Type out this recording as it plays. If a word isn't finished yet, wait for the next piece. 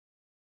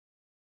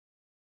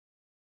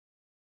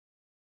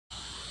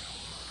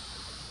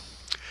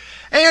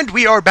And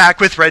we are back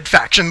with Red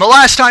Faction. The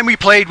last time we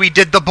played, we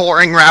did the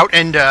boring route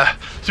and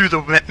through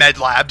the med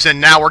labs,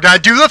 and now we're gonna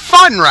do the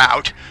fun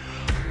route.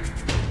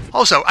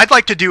 Also, I'd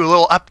like to do a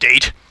little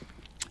update.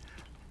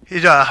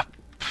 You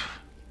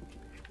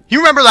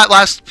remember that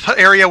last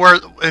area where,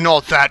 in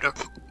all that,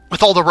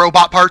 with all the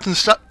robot parts and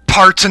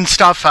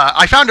stuff?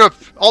 I found a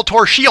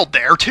Altor shield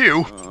there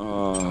too.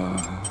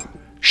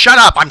 Shut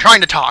up! I'm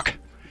trying to talk.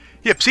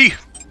 Yep. See.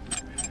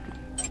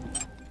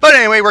 But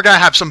anyway, we're gonna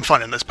have some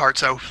fun in this part,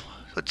 so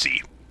let's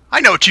see. I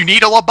know what you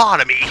need, a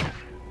lobotomy.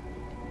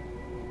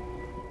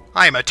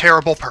 I am a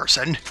terrible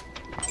person.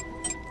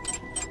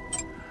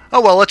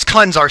 Oh well, let's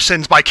cleanse our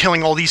sins by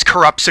killing all these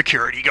corrupt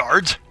security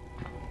guards.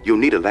 You'll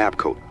need a lab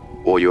coat,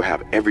 or you'll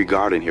have every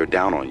guard in here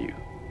down on you.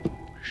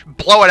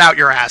 Blow it out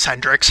your ass,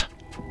 Hendrix.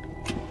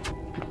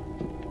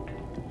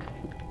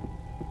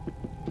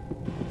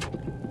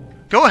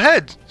 Go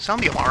ahead,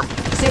 sound the alarm.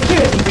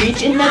 Security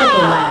breach in medical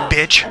lab.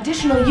 Bitch.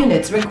 Additional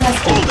units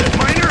requested. Hold it,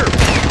 Miner!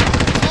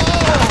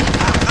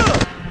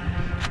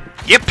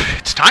 Yep,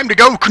 it's time to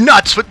go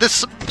nuts with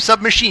this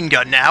submachine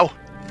gun now.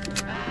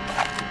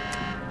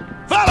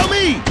 Follow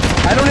me!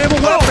 I don't have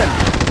a weapon!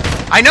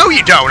 I know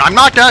you don't. I'm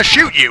not gonna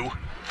shoot you. In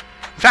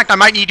fact, I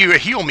might need you to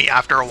heal me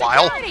after a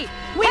while. Security!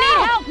 We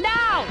need help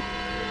now!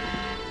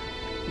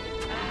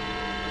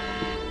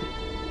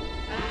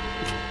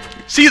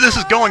 See, this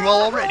is going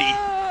well already.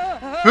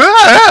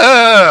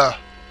 Ah!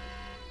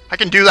 I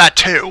can do that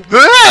too.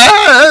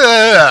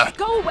 Ah!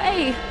 Go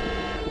away!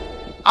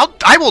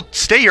 I will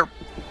stay here.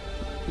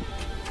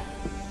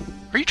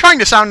 Are you trying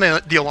to sound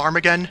the alarm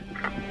again?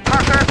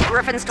 Parker,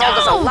 Griffin's told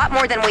us a lot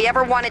more than we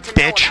ever wanted to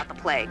know about the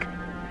plague.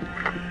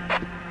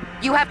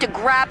 You have to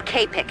grab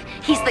K-Pick.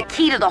 He's the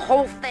key to the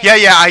whole thing.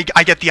 Yeah,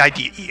 I get the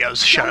idea,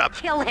 Eos. Shut up.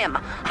 Kill him.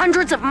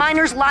 Hundreds of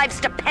miners'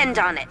 lives depend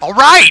on it. All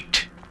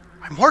right!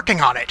 I'm working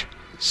on it.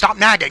 Stop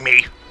nagging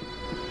me.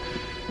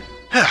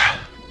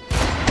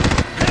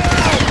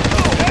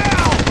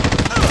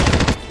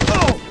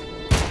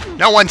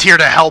 No one's here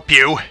to help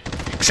you.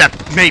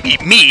 Except maybe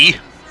me.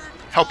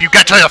 Help you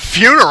get to the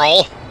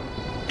funeral.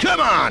 Come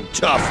on,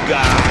 tough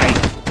guy!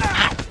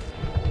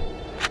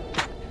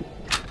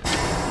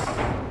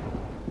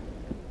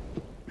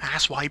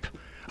 Asswipe.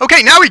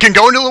 Okay, now we can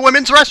go into the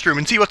women's restroom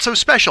and see what's so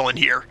special in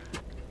here.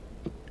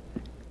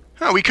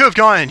 Oh, we could have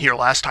gone in here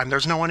last time.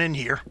 There's no one in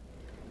here.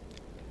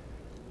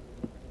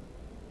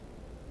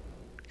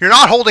 You're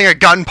not holding a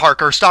gun,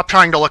 Parker. Stop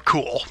trying to look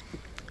cool.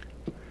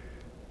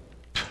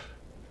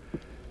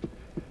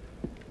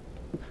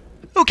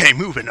 Okay,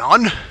 moving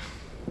on.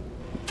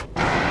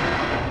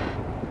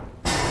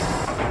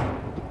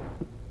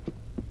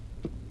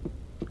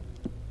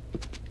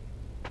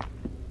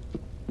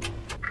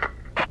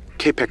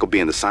 K-Pick will be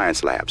in the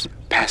science labs,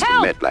 past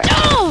the med lab.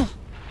 No!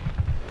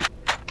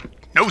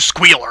 No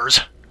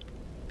squealers.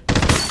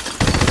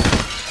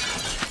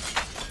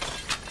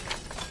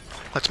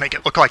 Let's make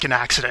it look like an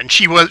accident.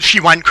 She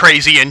went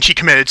crazy and she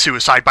committed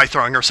suicide by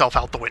throwing herself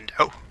out the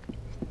window.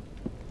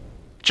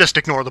 Just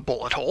ignore the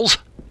bullet holes.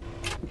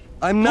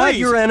 I'm not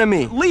your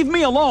enemy. Leave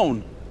me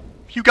alone.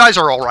 You guys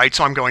are alright,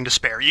 so I'm going to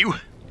spare you.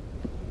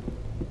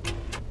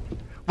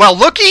 Well,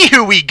 looky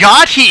who we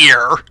got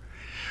here!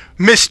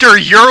 Mr.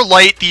 You're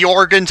late, the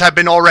organs have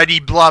been already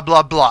blah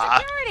blah blah.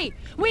 Security!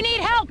 We need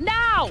help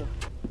now!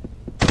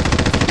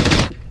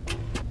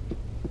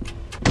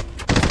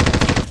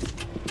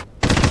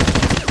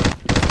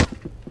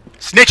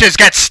 Snitches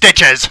get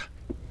stitches!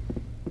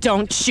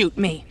 Don't shoot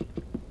me.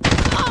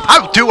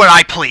 I'll do what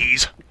I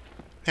please.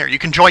 There, you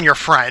can join your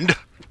friend,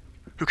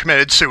 who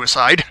committed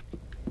suicide.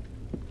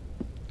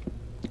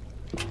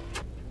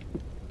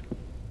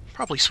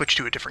 Probably switch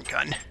to a different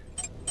gun.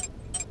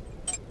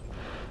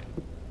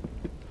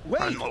 Wait,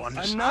 I'm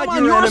not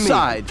on your enemy.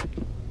 side.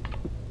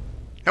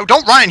 No,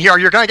 don't run here.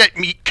 You're gonna get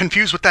me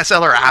confused with this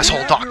other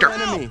asshole doctor.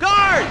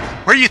 Guard!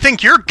 Where do you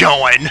think you're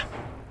going?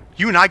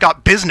 You and I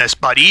got business,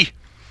 buddy.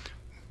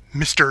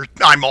 Mr.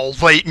 I'm all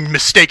late and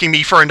mistaking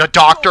me for a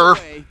doctor.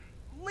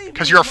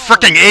 Because you're a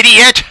frickin'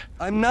 idiot.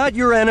 I'm not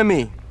your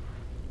enemy.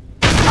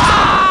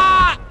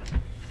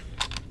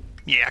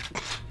 Yeah.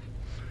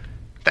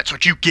 That's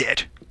what you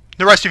get.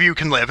 The rest of you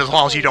can live as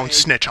long as you don't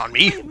snitch on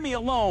me. Leave me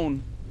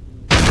alone.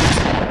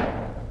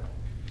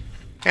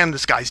 And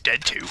this guy's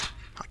dead too.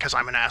 Because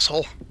I'm an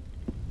asshole.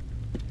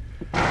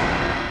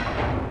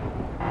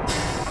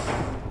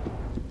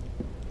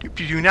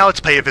 Now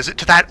let's pay a visit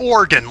to that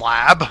organ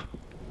lab.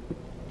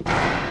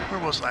 Where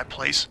was that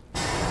place?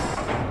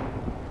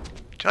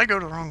 Did I go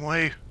the wrong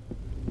way?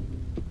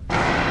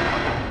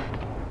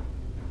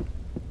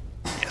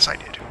 Yes, I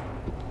did.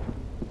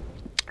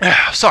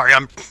 Sorry,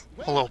 I'm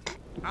a little...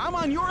 I'm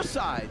on your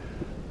side.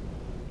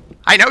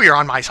 I know you're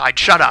on my side,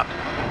 shut up.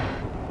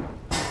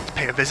 Let's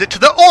pay a visit to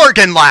the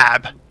organ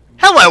lab.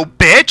 Hello,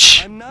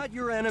 bitch! I'm not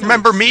your enemy.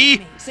 Remember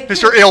me?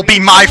 Mr. It'll be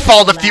my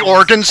fault if the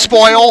organs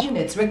spoil.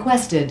 Units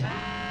requested.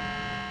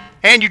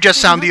 And you just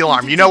sound the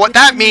alarm. You know what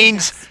that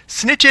means?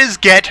 Snitches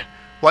get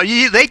what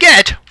they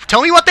get.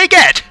 Tell me what they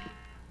get.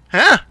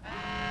 Huh?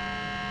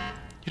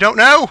 You don't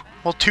know?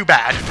 Well, too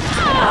bad.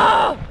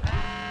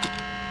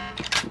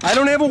 I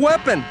don't have a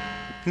weapon.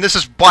 And this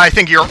is why I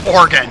think your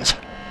organs.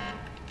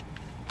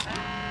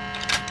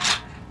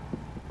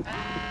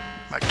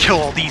 I kill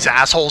all these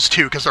assholes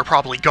too, because they're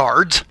probably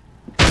guards.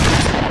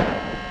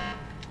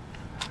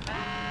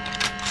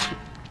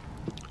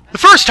 The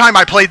first time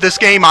I played this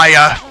game,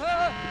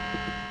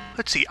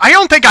 let's see, I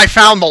don't think I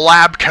found the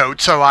lab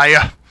coat, so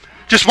I,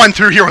 just went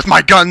through here with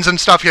my guns and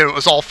stuff. You know, it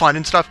was all fun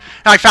and stuff.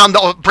 And I found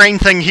the brain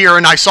thing here,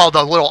 and I saw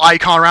the little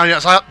icon around it. I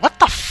was like, what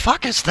the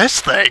fuck is this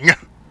thing?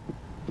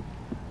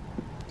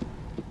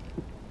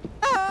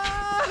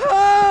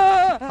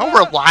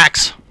 Oh,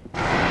 relax.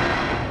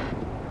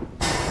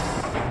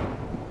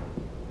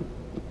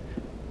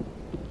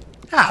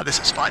 Ah, this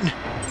is fun.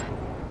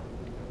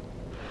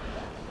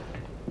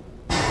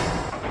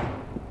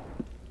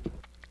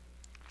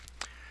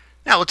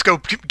 Now let's go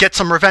get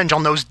some revenge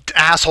on those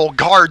asshole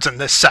guards in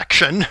this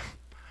section.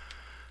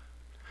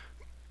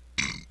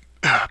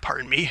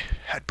 Pardon me.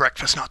 Had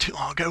breakfast not too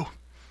long ago.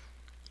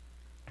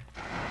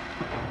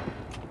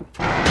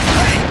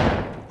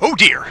 Oh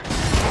dear.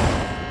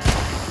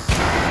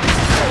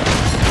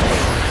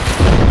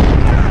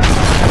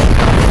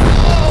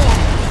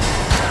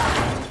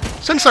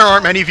 Since there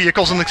aren't many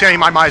vehicles in the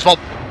game, I might as well...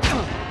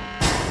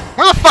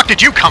 Where the fuck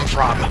did you come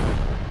from?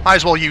 Might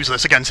as well use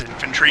this against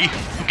infantry.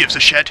 Who gives a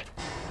shit?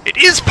 It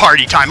is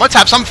party time! Let's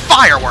have some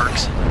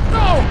fireworks!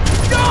 Go!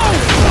 Go!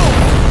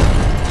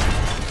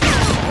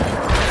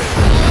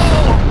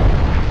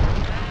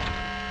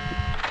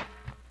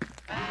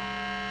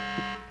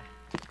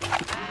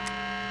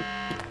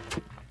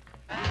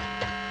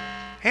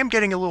 I am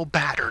getting a little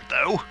battered,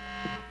 though.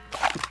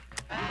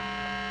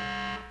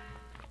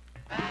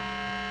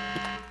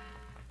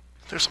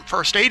 There's some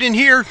first aid in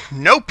here.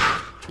 Nope.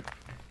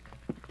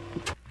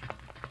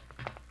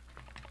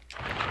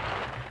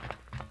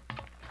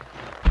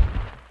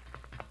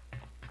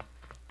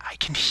 I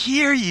can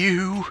hear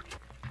you.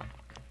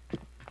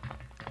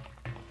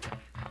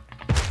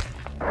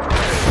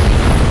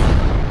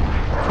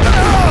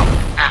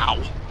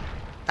 Ow.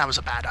 That was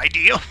a bad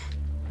idea.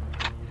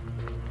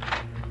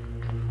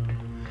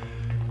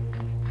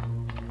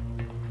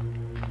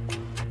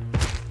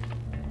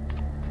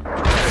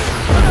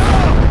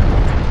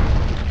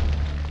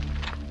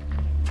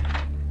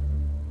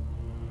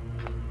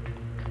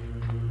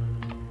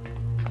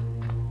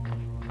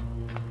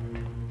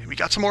 We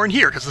got some more in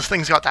here, because this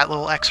thing's got that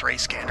little X-ray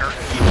scanner.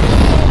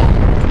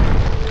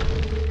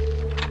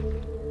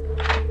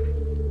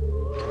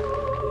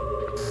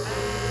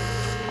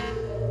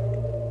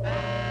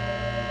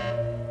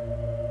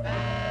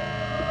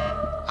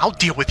 I'll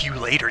deal with you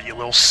later, you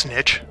little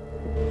snitch.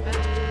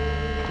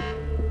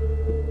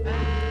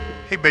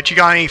 Hey, bitch, you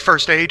got any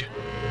first aid?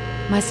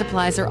 My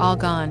supplies are all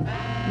gone.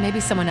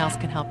 Maybe someone else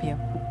can help you.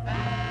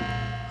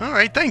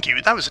 Alright, thank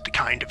you. That was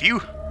kind of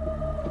you.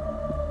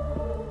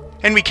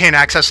 And we can't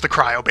access the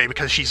cryo bay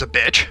because she's a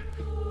bitch.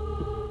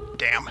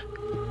 Damn.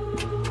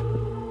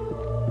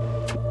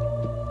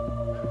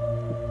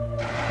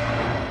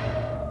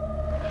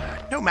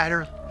 No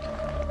matter.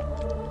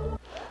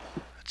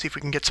 Let's see if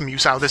we can get some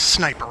use out of this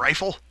sniper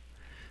rifle.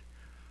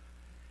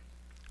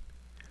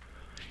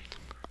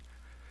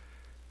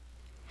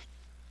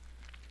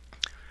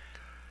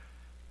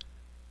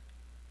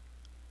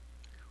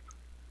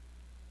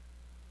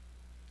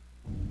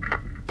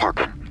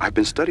 Parker, I've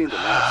been studying the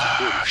lab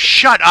security.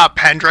 Shut up,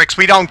 Hendricks.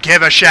 We don't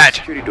give a shit.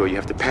 Security door you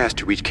have to pass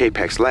to reach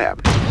Capek's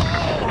lab.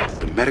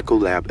 The medical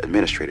lab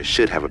administrator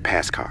should have a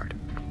pass card.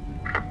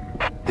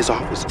 His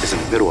office is in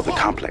the middle of the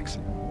complex.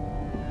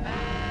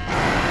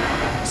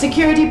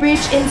 Security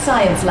breach in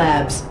science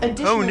labs.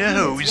 Additional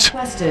noes. units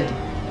requested.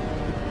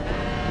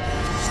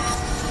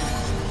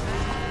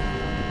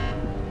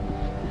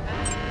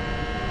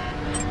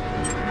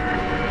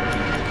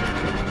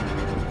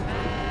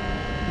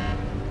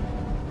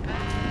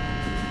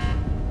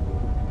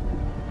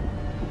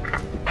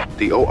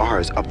 The OR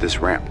is up this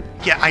ramp.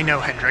 Yeah, I know,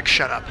 Hendricks.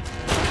 Shut up.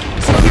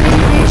 Security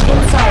breach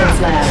in science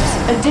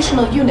labs.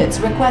 Additional units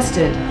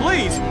requested.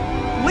 Please,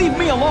 leave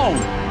me alone.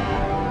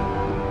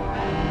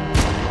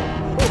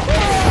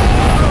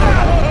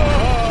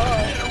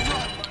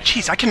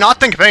 Jeez, I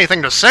cannot think of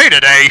anything to say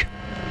today.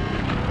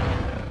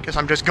 Guess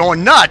I'm just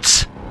going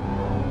nuts.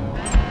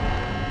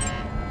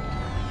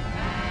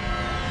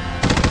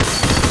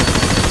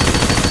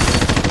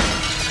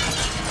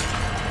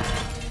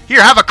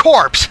 Here, have a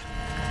corpse.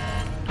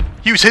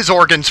 Use his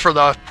organs for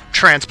the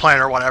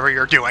transplant or whatever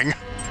you're doing.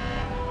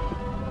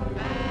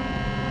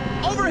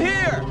 Over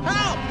here!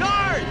 Help!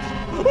 Guards!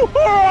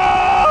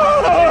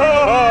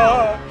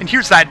 And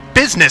here's that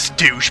business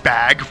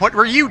douchebag. What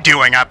were you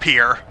doing up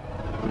here?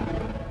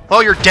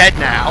 Well, you're dead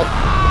now.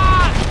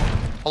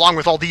 Along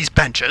with all these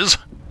benches.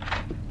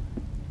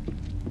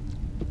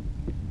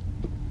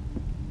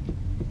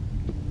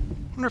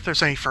 Wonder if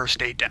there's any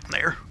first aid down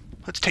there.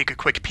 Let's take a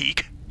quick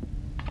peek.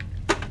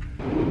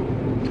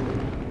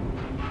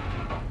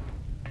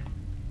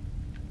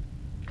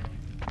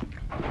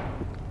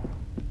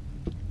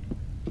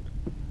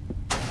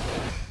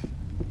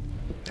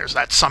 There's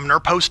that Sumner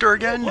poster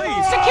again.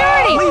 Please!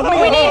 Security!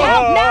 We need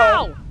help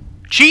now!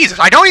 Jesus,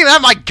 I don't even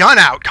have my gun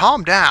out.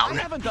 Calm I down.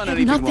 haven't done Had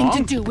anything nothing wrong.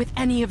 to do with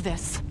any of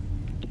this.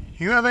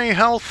 You have any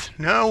health?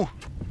 No?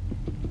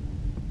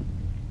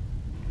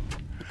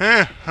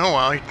 Oh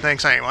well,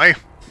 thanks anyway.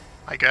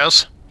 I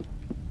guess.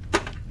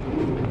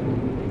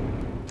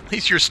 At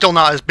least you're still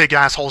not as big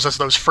assholes as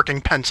those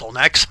frickin' pencil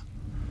necks.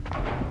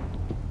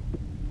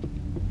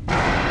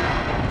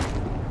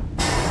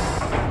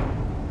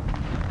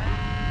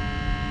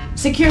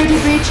 Security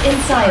breach in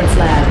science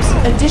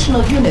labs.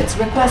 Additional units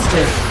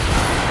requested.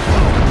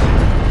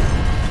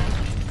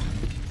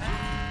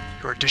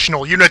 Your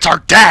additional units are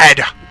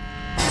dead!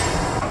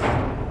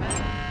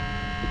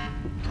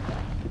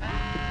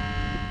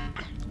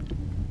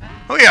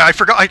 Oh yeah, I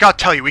forgot, I gotta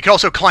tell you, we could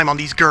also climb on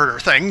these girder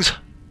things.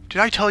 Did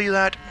I tell you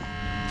that?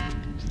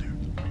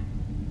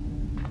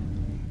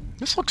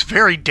 This looks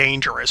very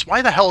dangerous.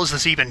 Why the hell is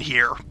this even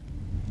here?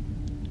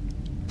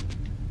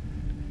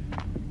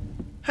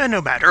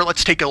 No matter,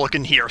 let's take a look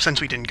in here, since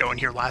we didn't go in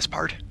here last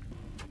part.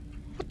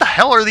 What the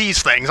hell are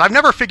these things? I've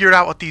never figured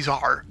out what these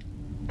are.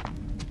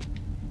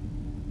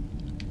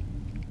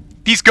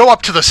 These go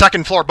up to the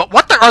second floor, but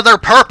what are their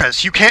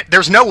purpose? You can't,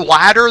 there's no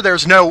ladder,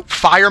 there's no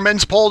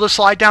fireman's pole to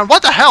slide down.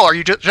 What the hell? Are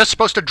you just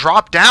supposed to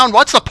drop down?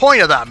 What's the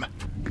point of them?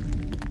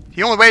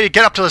 The only way to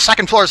get up to the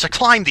second floor is to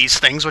climb these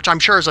things, which I'm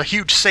sure is a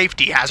huge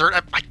safety hazard.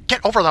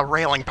 Get over the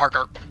railing,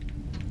 Parker.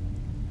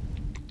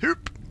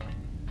 Oop.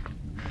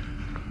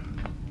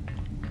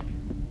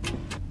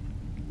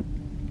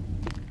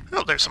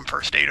 Oh, there's some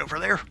first aid over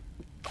there.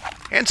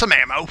 And some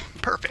ammo.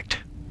 Perfect.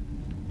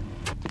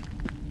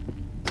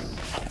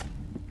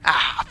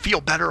 Ah, I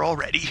feel better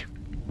already.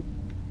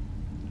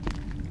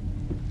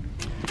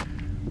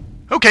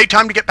 Okay,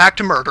 time to get back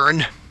to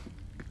murdering.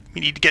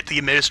 We need to get the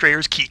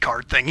administrator's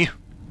keycard thingy.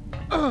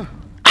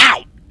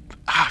 Ow!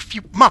 Ah,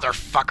 you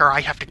motherfucker!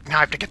 Now I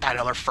have to get that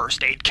other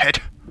first aid kit.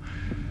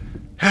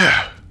 This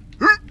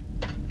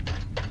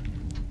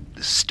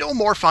is still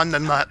more fun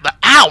than the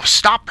ow!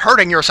 Stop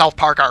hurting yourself,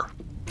 Parker.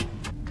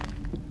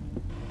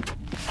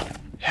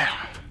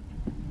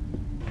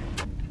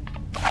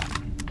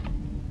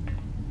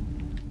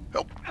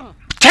 Oh,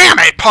 damn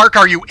it,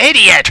 Parker! You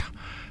idiot!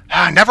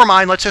 Never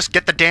mind. Let's just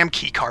get the damn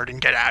keycard and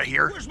get out of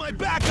here. Where's my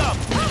backup?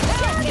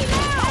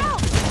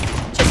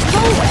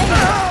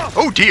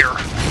 Oh dear.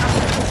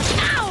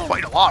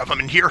 Quite a lot of them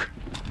in here.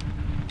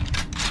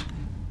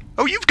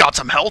 Oh, you've got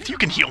some health. You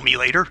can heal me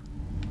later.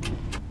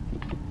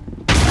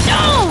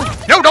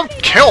 No, don't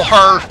kill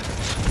her!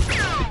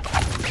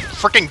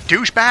 Frickin'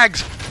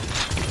 douchebags.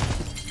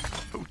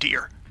 Oh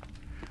dear.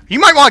 You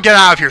might want to get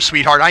out of here,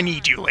 sweetheart. I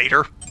need you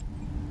later.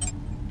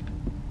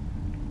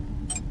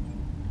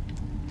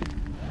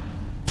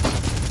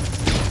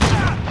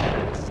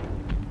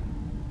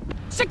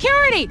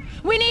 Security!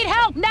 We need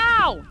help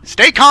now!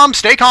 Stay calm,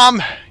 stay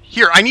calm.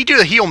 Here, I need you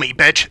to heal me,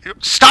 bitch.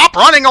 Stop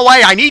running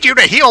away! I need you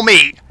to heal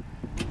me!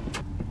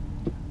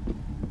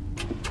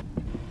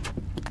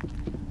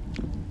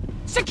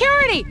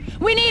 Security!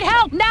 We need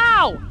help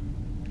now!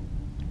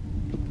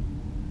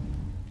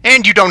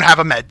 And you don't have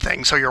a med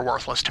thing, so you're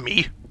worthless to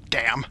me.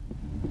 Damn.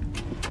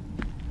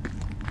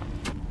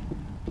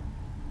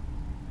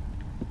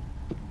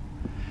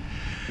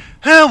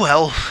 Oh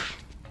well.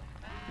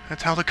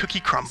 That's how the cookie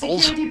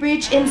crumbles. Security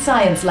breach in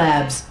science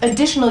labs.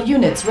 Additional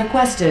units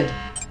requested.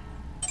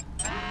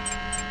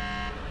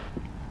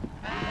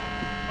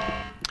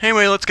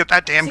 Anyway, let's get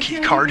that damn key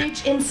card.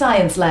 Security breach in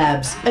science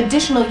labs.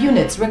 Additional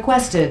units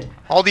requested.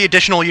 All the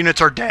additional units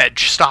are dead.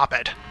 Stop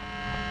it.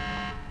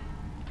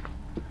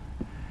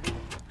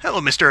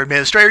 Hello, Mr.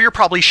 Administrator. You're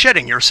probably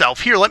shitting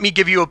yourself. Here, let me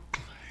give you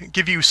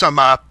some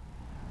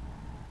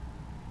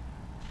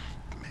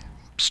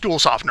stool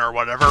softener or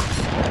whatever.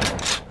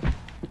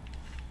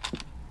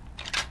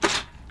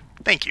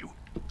 Thank you.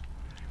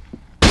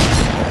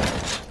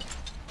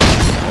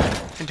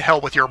 And to hell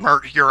with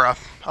your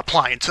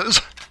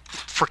appliances.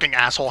 Fricking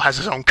asshole has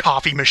his own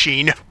coffee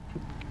machine.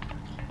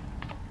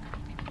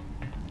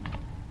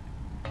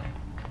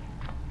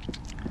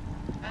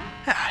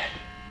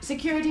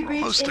 Security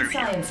breach Almost in through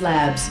here. science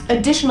labs.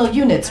 Additional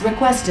units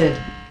requested.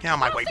 Get on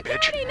my way,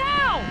 bitch. Security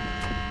now!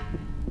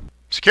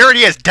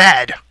 Security is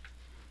dead.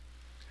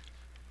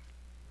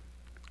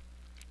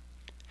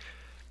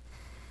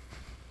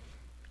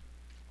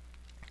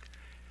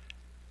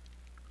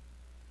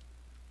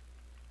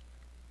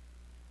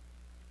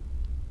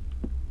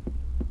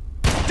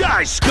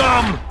 Die,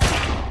 scum!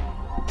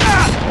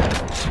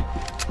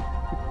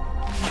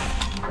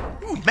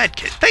 Ooh,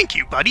 medkit. Thank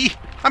you, buddy.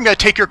 I'm gonna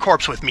take your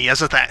corpse with me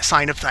as a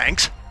sign of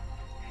thanks.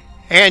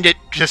 And it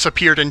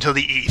disappeared into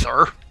the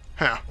ether.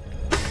 Huh.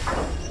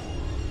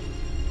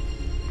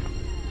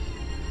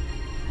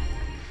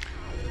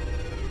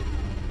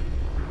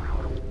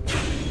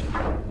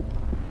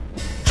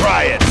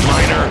 Try it,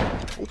 miner!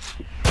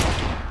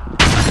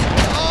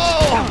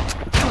 Oh!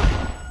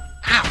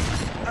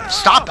 Ow!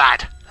 Stop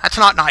that! That's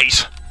not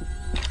nice.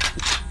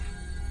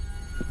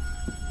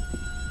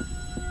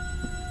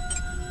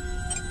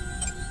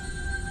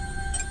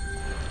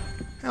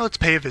 Now let's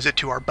pay a visit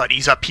to our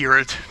buddies up here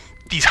at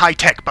these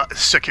high-tech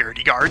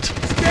security guards.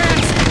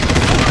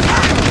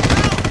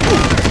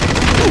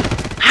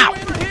 Ow!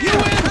 You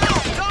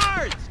win!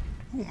 Guards!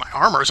 Ooh, my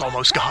armor's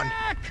almost gone.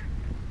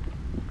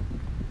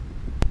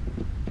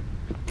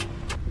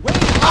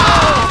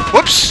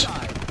 Whoops!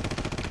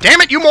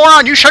 Damn it, you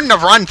moron! You shouldn't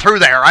have run through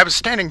there. I was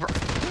standing...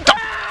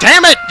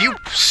 Damn it, you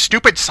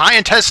stupid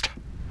scientist!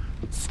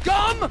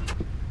 Scum!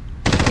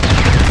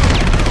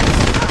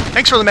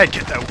 Thanks for the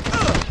medkit, though.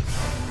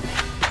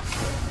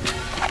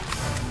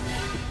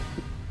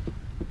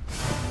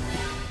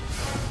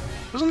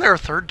 Wasn't there a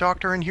third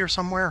doctor in here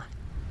somewhere?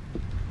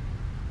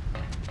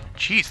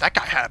 Jeez, that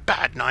guy had a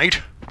bad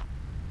night.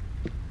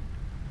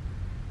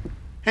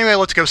 Anyway,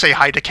 let's go say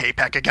hi to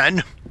K-Pek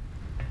again.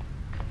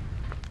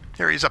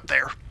 There he's up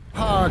there.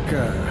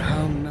 Parker,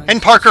 how nice.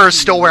 And Parker is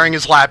still wearing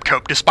his lab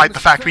coat, despite the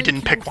fact we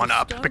didn't pick one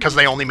up, because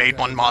they only made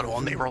one model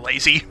and they were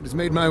lazy. It's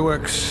made my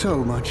work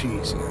so much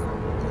easier.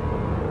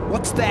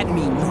 What's that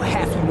mean, you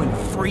half-human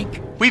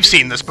freak? We've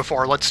seen this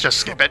before, let's just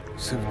skip it.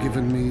 Have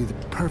given me the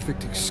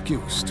perfect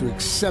excuse to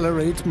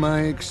accelerate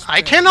my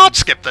I cannot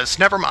skip this,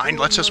 never mind,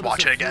 let's just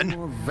watch it again.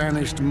 More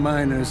vanished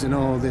miners in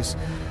all this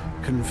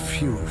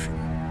confusion.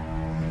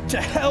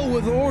 To hell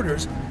with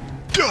orders.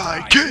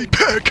 Die,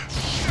 K-Pek!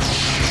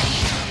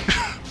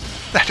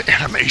 That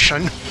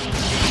animation.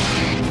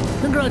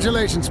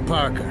 Congratulations,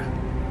 Parker.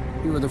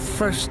 You were the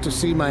first to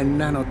see my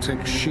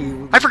nanotech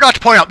shield. I forgot to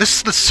point out,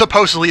 this is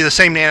supposedly the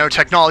same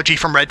nanotechnology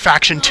from Red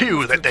Faction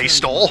 2 that they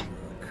stole.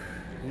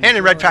 And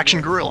in Red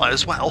Faction Guerrilla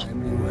as well.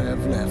 You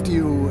have left,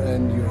 you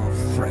and your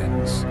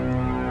friends.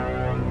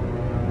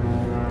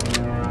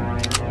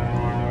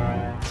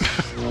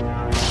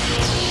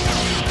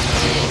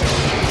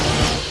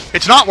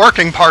 It's not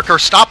working, Parker.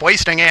 Stop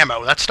wasting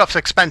ammo. That stuff's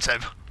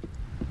expensive.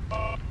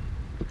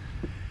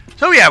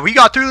 So yeah, we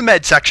got through the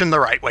med section the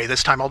right way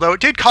this time, although it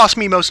did cost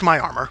me most of my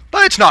armor.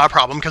 But it's not a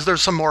problem, because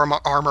there's some more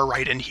armor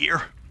right in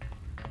here.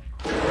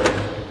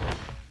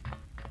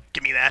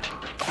 Give me that.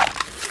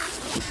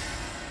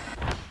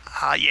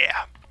 Ah,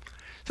 yeah.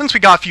 Since we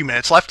got a few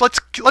minutes left, let's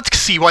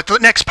see what the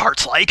next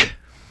part's like.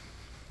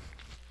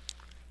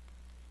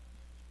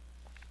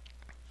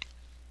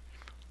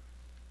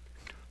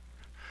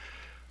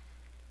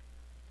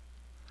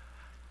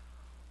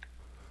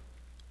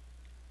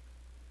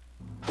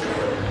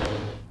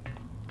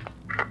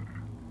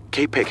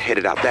 K-Pek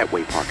headed out that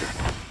way, Parker.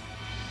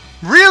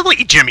 Really,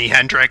 Jimi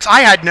Hendrix? I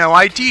had no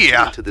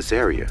idea. To this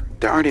area.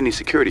 There aren't any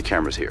security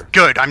cameras here.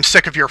 Good, I'm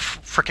sick of your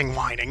frickin'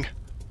 whining.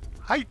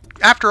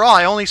 After all,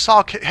 I only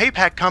saw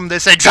K-Pek come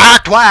this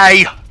exact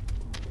way!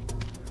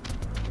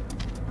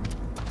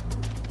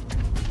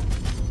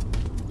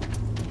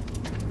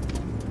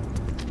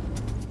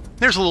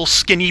 There's a little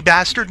skinny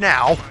bastard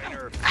now.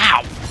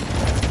 Ow!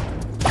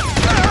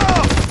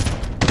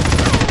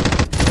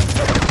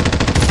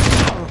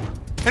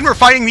 And we're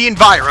fighting the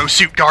Enviro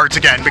suit guards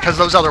again, because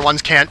those other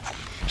ones can't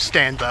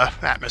stand the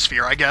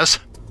atmosphere, I guess.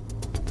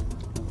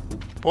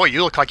 Boy,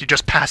 you look like you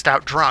just passed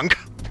out drunk.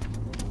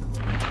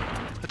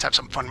 Let's have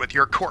some fun with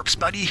your corpse,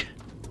 buddy.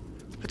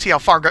 Let's see how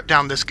far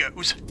down this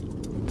goes.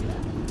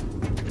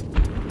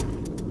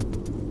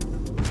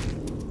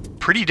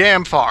 Pretty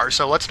damn far,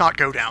 so let's not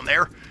go down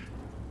there.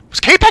 Was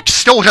K-Pek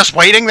still just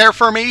waiting there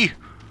for me?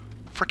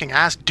 Frickin'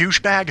 ass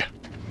douchebag.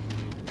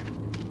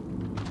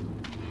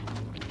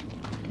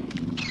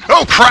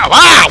 Oh crap!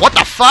 Ah! What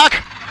the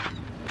fuck?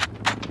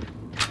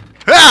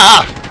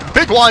 Ah!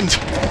 Big ones!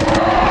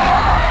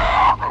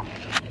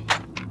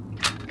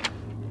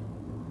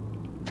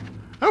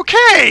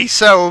 Okay,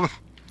 so...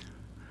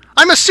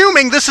 I'm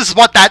assuming this is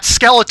what that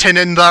skeleton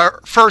in the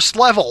first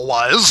level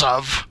was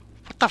of...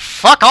 What the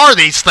fuck are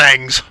these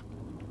things?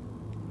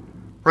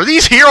 Were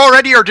these here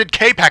already, or did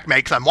K-Pek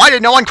make them? Why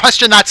did no one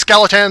question that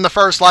skeleton in the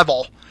first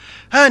level?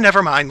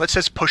 Never mind, let's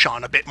just push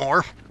on a bit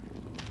more.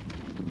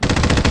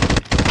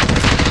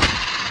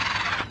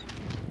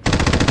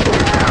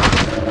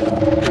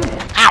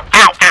 Ow,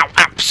 ow, ow,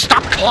 ow!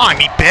 Stop clawing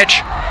me,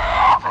 bitch!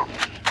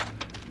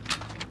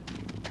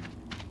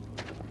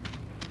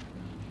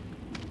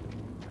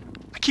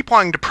 I keep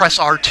wanting to press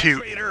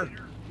R2.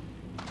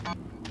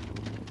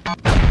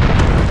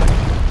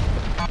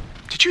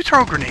 Did you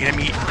throw a grenade at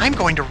me? I'm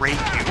going to rape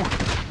you.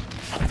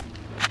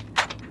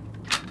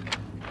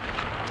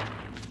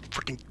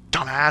 Freaking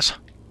dumbass.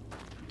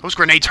 Those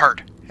grenades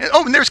hurt.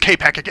 Oh, and there's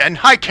K-Pek again.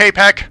 Hi,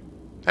 K-Pek.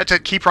 That's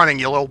it. Keep running,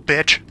 you little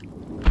bitch.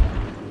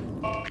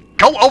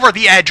 Go over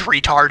the edge,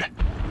 retard.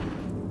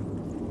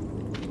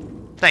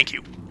 Thank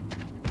you.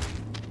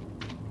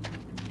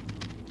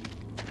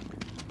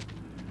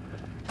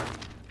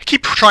 I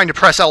keep trying to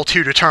press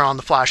L2 to turn on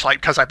the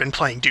flashlight because I've been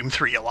playing Doom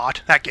 3 a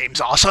lot. That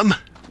game's awesome.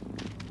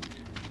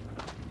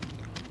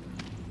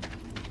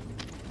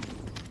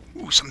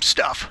 Ooh, some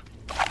stuff.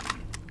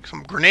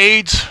 Some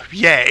grenades.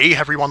 Yay,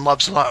 everyone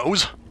loves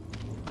those.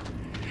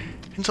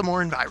 And some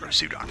more Enviro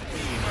suit on.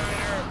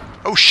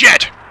 Oh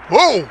shit!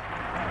 Whoa!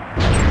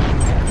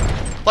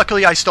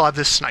 Luckily, I still have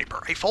this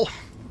sniper rifle.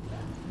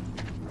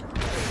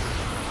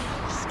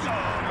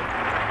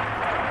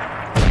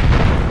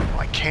 Oh,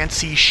 I can't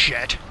see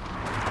shit.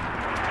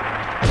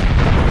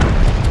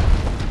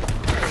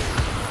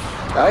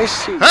 I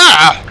see.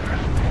 Ah!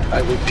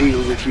 I will deal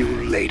with you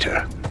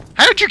later.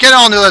 How did you get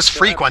onto this Perhaps you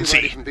frequency?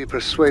 might even be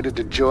persuaded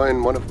to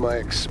join one of my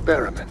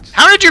experiments.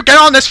 How did you get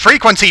on this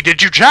frequency?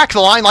 Did you jack the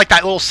line like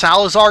that little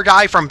Salazar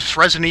guy from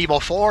Resident Evil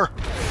 4?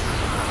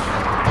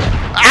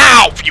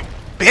 Ow, you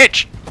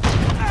bitch!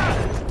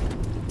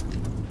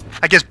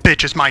 I guess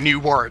bitch is my new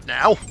word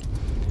now.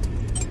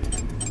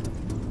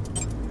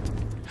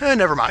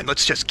 Never mind,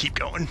 let's just keep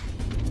going.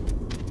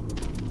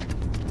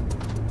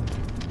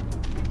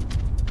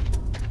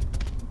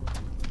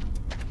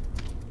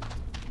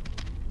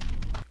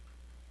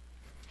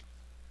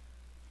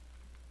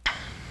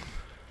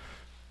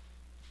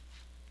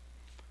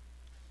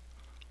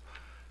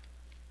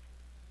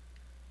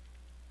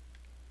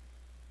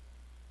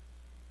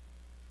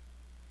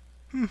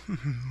 You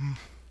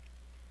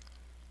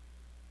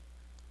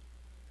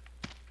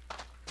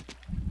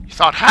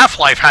thought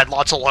Half-Life had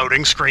lots of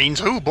loading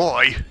screens. Oh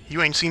boy,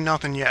 you ain't seen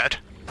nothing yet.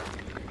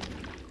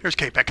 Here's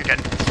K-Peck again.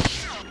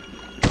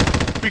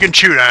 We can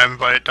shoot him,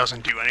 but it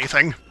doesn't do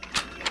anything.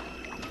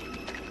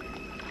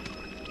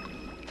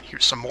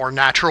 Here's some more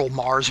natural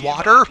Mars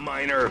water.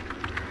 Miner.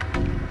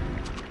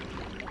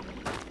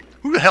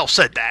 Who the hell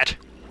said that?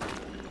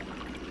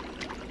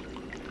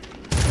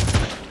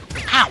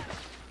 Ow!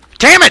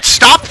 Damn it!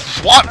 Stop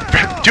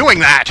doing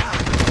that!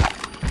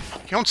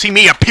 You don't see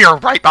me appear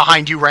right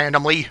behind you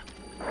randomly.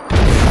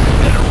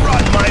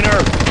 Run, miner.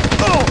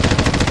 Oh!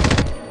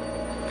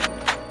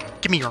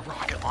 Give me your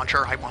rocket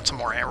launcher. I want some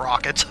more air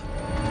rockets.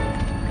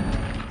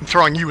 I'm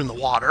throwing you in the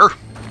water.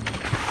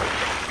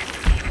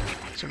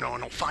 So no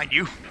one will find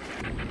you.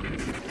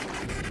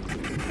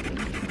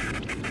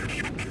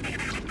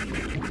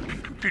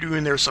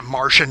 And there's some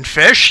Martian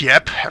fish.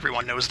 Yep,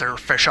 everyone knows there are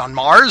fish on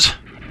Mars.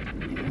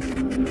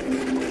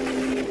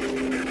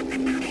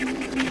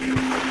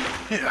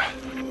 Yeah.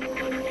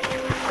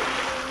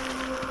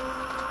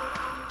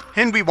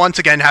 And we once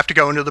again have to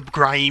go into the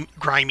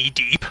grimy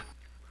deep.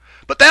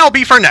 But that'll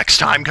be for next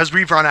time, because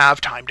we've run out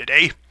of time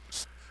today.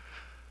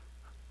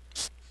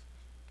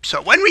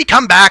 So when we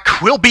come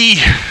back, we'll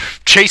be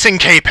chasing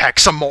K-Peck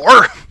some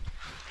more.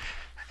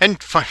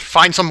 And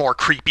find some more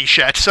creepy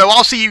shit. So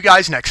I'll see you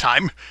guys next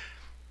time.